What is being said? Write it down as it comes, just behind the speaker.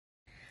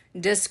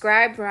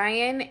Describe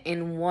Ryan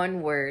in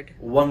one word.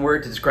 One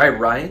word to describe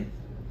Ryan?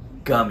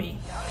 Gummy.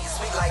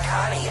 Sweet like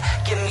honey,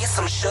 give me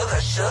some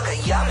sugar, sugar,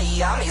 yummy,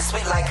 yummy,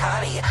 sweet like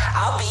honey.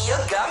 I'll be your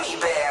gummy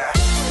bear.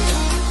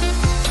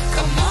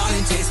 Come on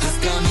and taste this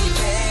gummy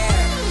bear.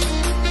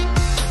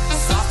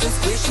 Soft and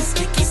squishy,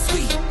 sticky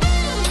sweet.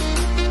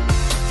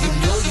 You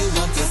know you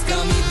want this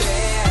gummy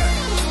bear.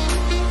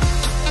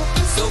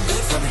 So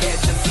good from head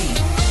to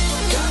feet.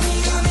 Gummy,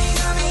 gummy,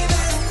 gummy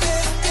bear.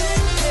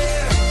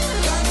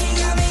 Gummy,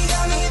 gummy,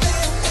 gummy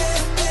bear.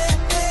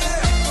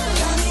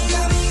 Gummy,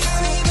 gummy,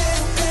 gummy bear.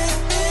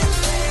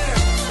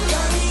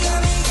 Gummy,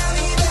 gummy,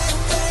 gummy bear.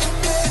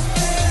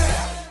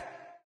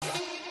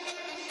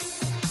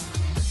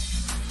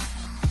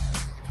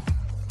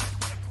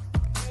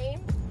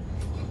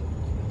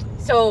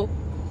 So,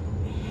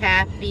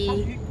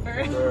 happy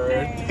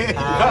Birthday.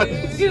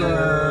 Happy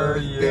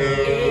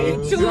birthday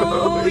to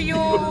you.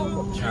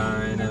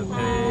 Trying to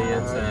pay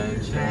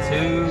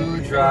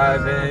attention to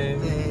driving.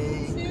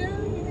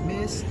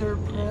 Mr.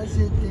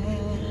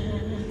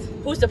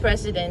 President. Who's the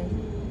president?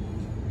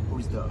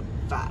 Who's the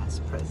vice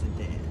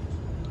president?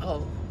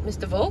 Oh,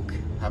 Mr. Volk?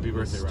 Happy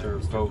birthday,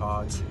 Ryan. Mr.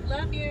 Hodge.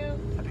 Love you.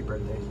 Happy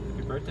birthday.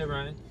 Happy birthday,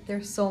 Ryan.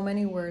 There's so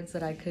many words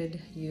that I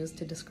could use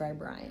to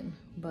describe Ryan,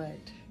 but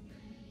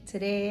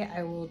today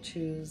I will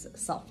choose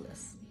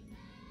selfless.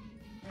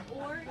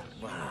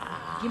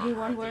 Give me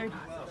one word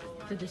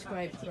to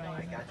describe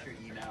Ryan.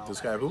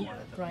 Describe who?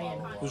 Ryan.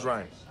 Who's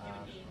Ryan?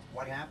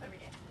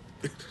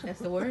 That's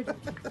the word.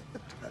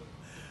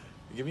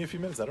 Give me a few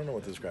minutes. I don't know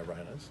what to describe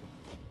Ryan as.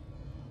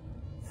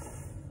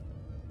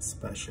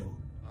 Special.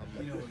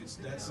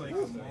 That's like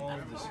a mall.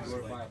 This is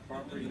like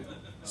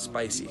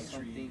Spicy.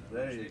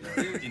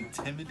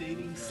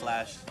 intimidating /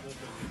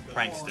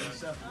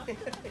 prankster.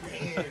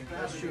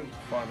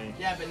 Funny.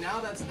 Yeah, but now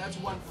that's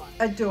one.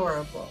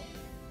 Adorable.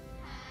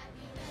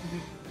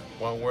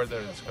 One word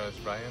that describes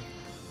Ryan?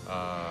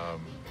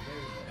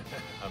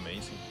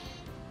 Amazing.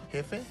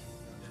 Jefe?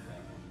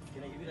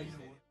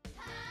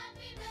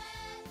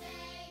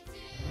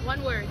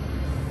 One word.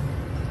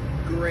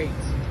 Great.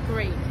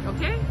 Great.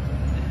 Okay?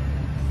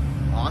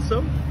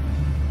 Awesome?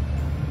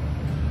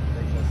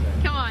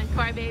 Come on,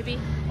 crybaby.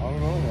 I don't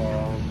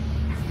know.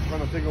 I'm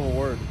trying to think of a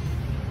word.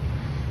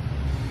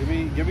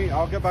 Give me.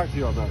 I'll get back to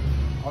you on that.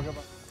 I'll get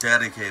back.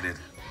 Dedicated.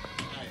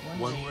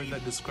 One word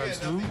that describes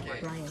who?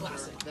 Ryan.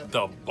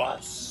 The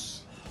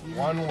boss.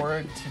 One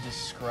word to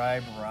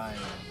describe Ryan.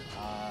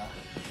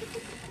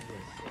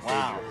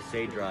 Wow.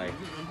 Stay dry.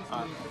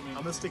 I'm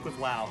gonna stick with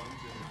wow.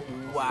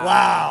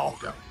 Wow.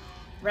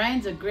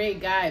 Ryan's a great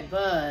guy,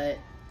 but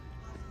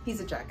he's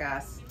a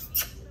jackass.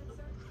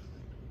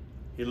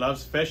 He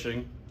loves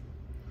fishing.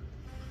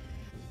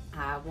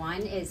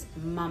 One is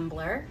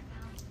mumbler,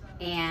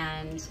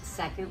 and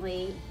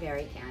secondly,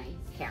 very caring.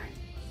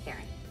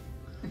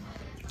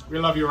 We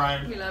love you,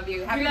 Ryan. We love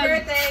you. Happy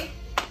birthday.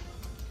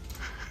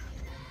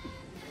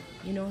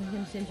 You know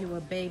him since you were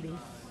a baby.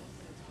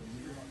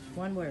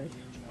 One word.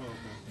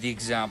 The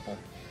example.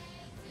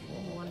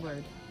 One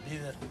word.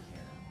 Leader.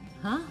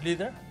 Huh?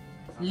 Leader.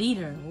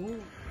 Leader.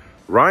 Ooh.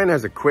 Ryan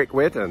has a quick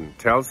wit and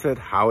tells it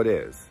how it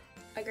is.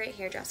 A great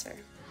hairdresser.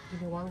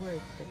 Give me one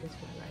word to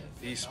describe Ryan.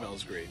 He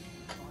smells great.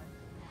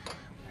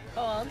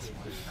 Old.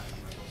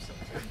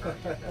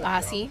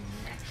 Bossy.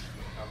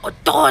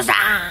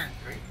 Otosa.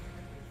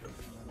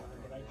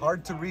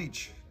 Hard to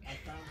reach.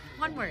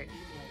 One word.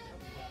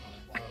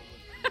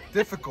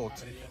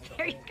 Difficult.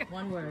 There you go.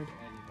 One word.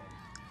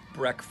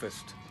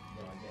 Breakfast.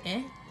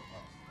 Eh?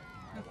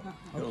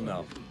 He'll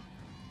know.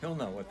 He'll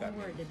know what that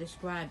One means. word to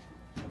describe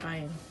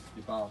Ryan.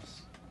 Your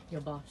boss.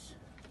 Your boss.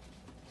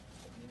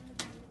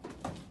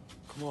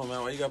 Come on,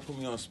 man. Why you gotta put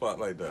me on the spot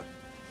like that?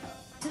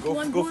 Just Go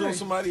one film word.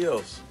 somebody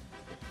else.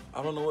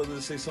 I don't know whether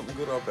to say something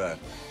good or bad.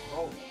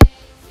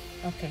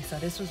 Okay, so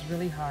this was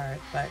really hard,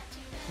 but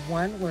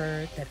one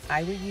word that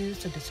I would use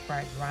to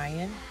describe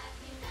Ryan: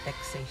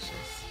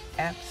 vexatious.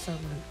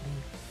 Absolutely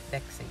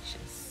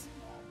vexatious.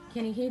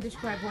 Can you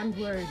describe one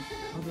word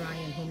of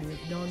Ryan whom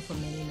you've known for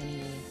many, many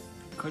years?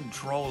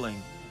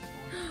 Controlling.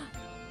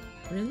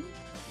 Really?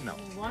 No.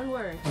 One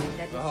word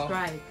that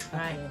describes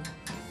Ryan.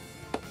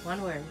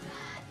 One word.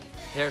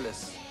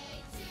 Hairless.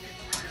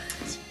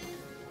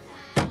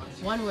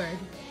 One word.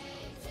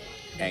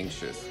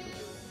 Anxious.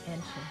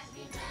 Anxious.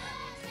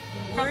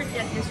 Word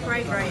that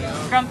describes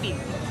Ryan. Grumpy.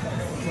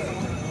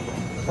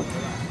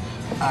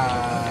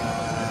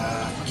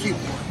 Cute.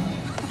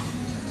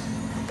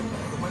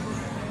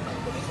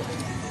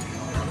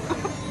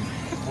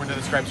 Word that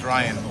describes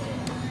Ryan.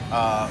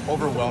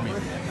 Overwhelming.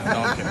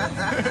 No, I'm kidding.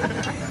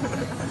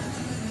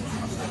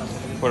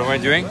 What am I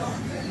doing?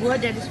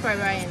 Word that describes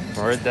Ryan.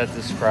 Word that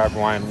describes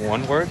Ryan.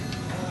 One word?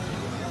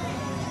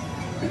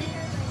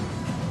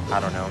 I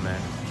don't know,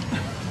 man.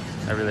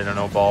 I really don't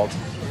know. Bald.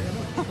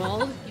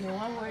 Bold. Give me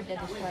one word that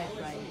describes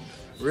Ryan.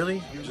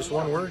 Really? Just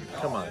one word?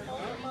 Come on.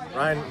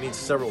 Ryan needs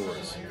several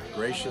words.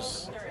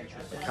 Gracious,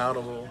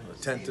 accountable,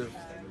 attentive,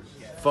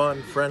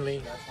 fun,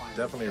 friendly,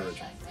 definitely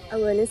original. I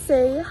want to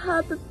say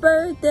happy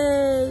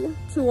birthday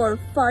to our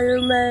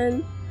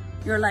fireman,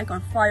 You're like our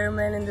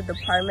fireman in the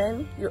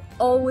department. You're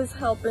always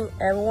helping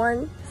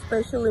everyone,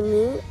 especially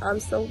me. I'm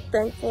so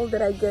thankful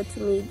that I get to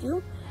meet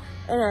you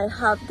and I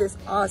have this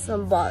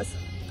awesome boss.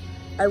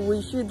 I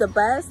wish you the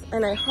best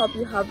and I hope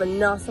you have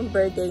an awesome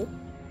birthday.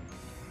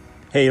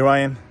 Hey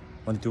Ryan,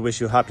 wanted to wish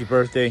you a happy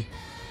birthday.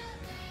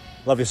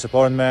 Love your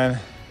support, man.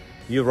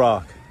 You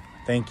rock.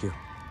 Thank you.